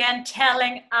us again,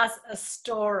 telling us a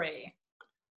story.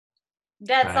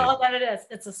 That's all that it is.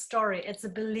 It's a story. It's a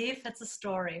belief. It's a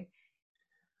story.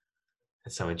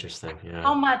 It's so interesting. Yeah.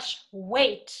 How much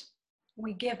weight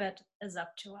we give it is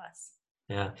up to us.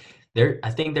 Yeah. I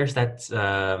think there's that,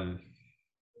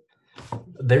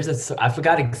 I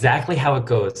forgot exactly how it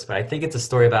goes, but I think it's a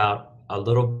story about a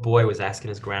little boy was asking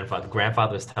his grandfather. The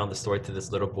grandfather was telling the story to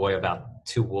this little boy about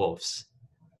two wolves.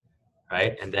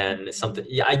 Right. And then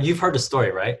you've heard the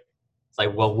story, right? It's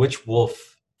like, well, which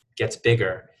wolf gets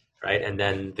bigger? Right. And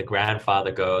then the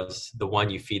grandfather goes, the one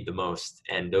you feed the most.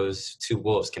 And those two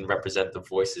wolves can represent the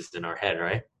voices in our head,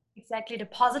 right? Exactly. The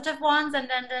positive ones and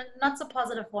then the not so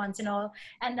positive ones,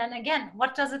 And then again,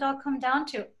 what does it all come down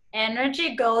to?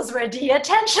 Energy goes where the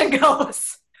attention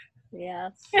goes.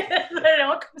 Yes. It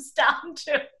all comes down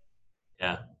to.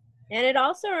 Yeah. And it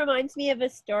also reminds me of a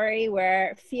story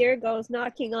where fear goes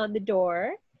knocking on the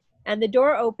door, and the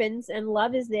door opens and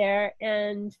love is there,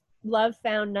 and love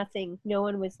found nothing. No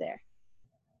one was there.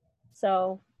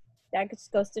 So that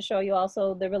just goes to show you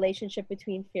also the relationship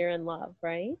between fear and love,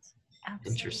 right?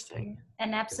 Absolutely. Interesting.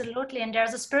 And absolutely. And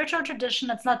there's a spiritual tradition.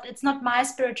 It's not my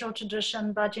spiritual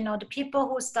tradition, but the people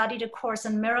who study the Course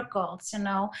in Miracles, and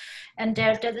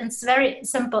it's very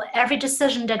simple. Every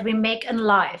decision that we make in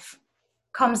life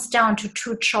comes down to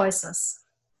two choices.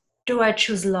 Do I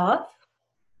choose love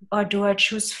or do I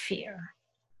choose fear?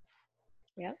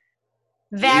 Yeah.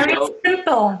 Very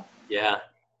simple. Yeah.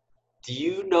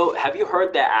 Have you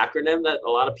heard that acronym that a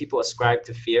lot of people ascribe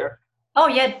to fear? Oh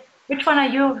yeah. Which one are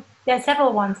you? There are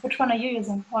several ones. Which one are you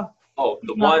using? The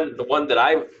one that the one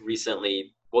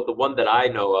that I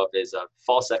know of is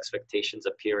false expectations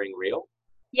appearing real.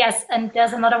 Yes. And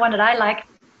there's another one that I like.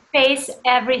 Face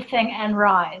everything and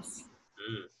rise.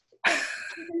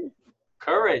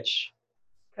 Courage.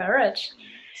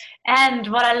 And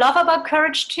what I love about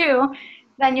courage too,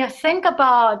 when you think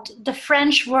about the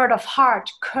French word of heart,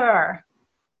 cœur,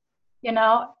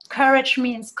 courage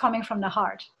means coming from the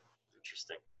heart.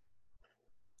 Interesting.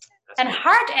 And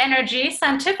heart energy,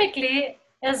 scientifically,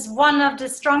 is one of the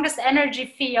strongest energy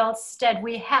fields that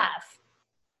we have.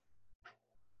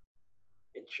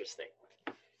 Interesting.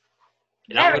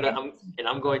 And I'm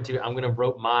gonna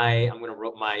rope my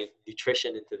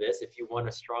nutrition into this. If you want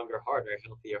a stronger heart or a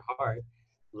healthier heart,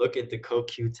 look into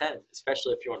CoQ10,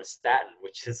 especially if you're on a statin,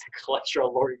 which is a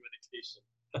cholesterol lowering medication.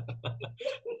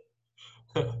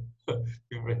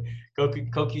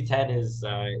 CoQ10 is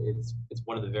it's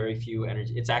one of the very few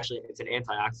energy. It's an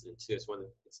antioxidant too. It's one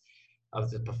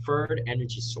of the preferred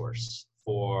energy source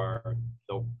for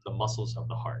the muscles of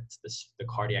the heart, the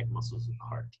cardiac muscles of the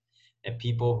heart. And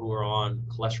people who are on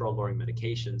cholesterol-lowering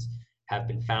medications have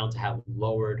been found to have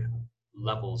lowered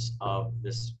levels of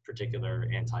this particular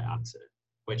antioxidant,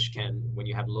 which can, when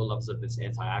you have low levels of this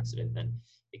antioxidant, then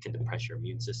it can depress your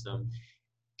immune system.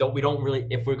 We don't really,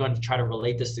 if we're going to try to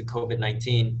relate this to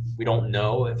COVID-19, we don't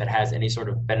know if it has any sort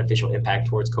of beneficial impact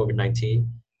towards COVID-19,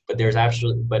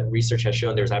 but research has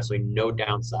shown there's absolutely no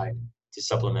downside to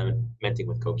supplementing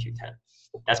with CoQ10.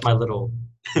 That's my little,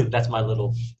 that's my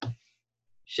little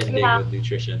shindig with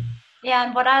nutrition. Yeah,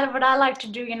 and what I like to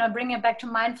do, bring it back to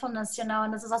mindfulness,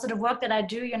 and this is also the work that I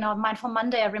do, Mindful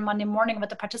Monday every Monday morning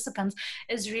with the participants,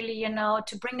 is really,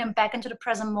 to bring them back into the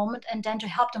present moment and then to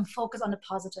help them focus on the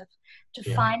positive,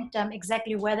 to find them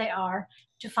exactly where they are,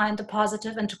 to find the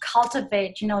positive and to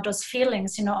cultivate, those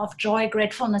feelings, of joy,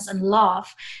 gratefulness, and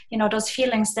love, those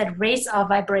feelings that raise our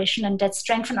vibration and that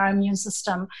strengthen our immune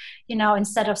system,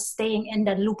 instead of staying in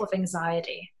that loop of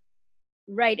anxiety.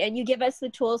 Right. And you give us the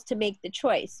tools to make the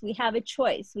choice. We have a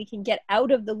choice. We can get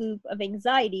out of the loop of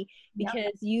anxiety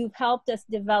because you've helped us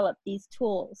develop these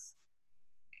tools.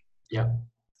 Yeah.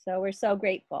 So we're so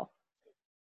grateful.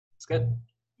 It's good.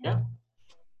 Yeah.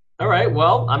 All right.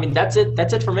 Well, I mean, that's it.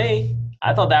 That's it for me.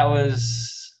 I thought that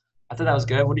was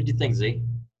good. What did you think, Z?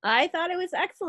 I thought it was excellent.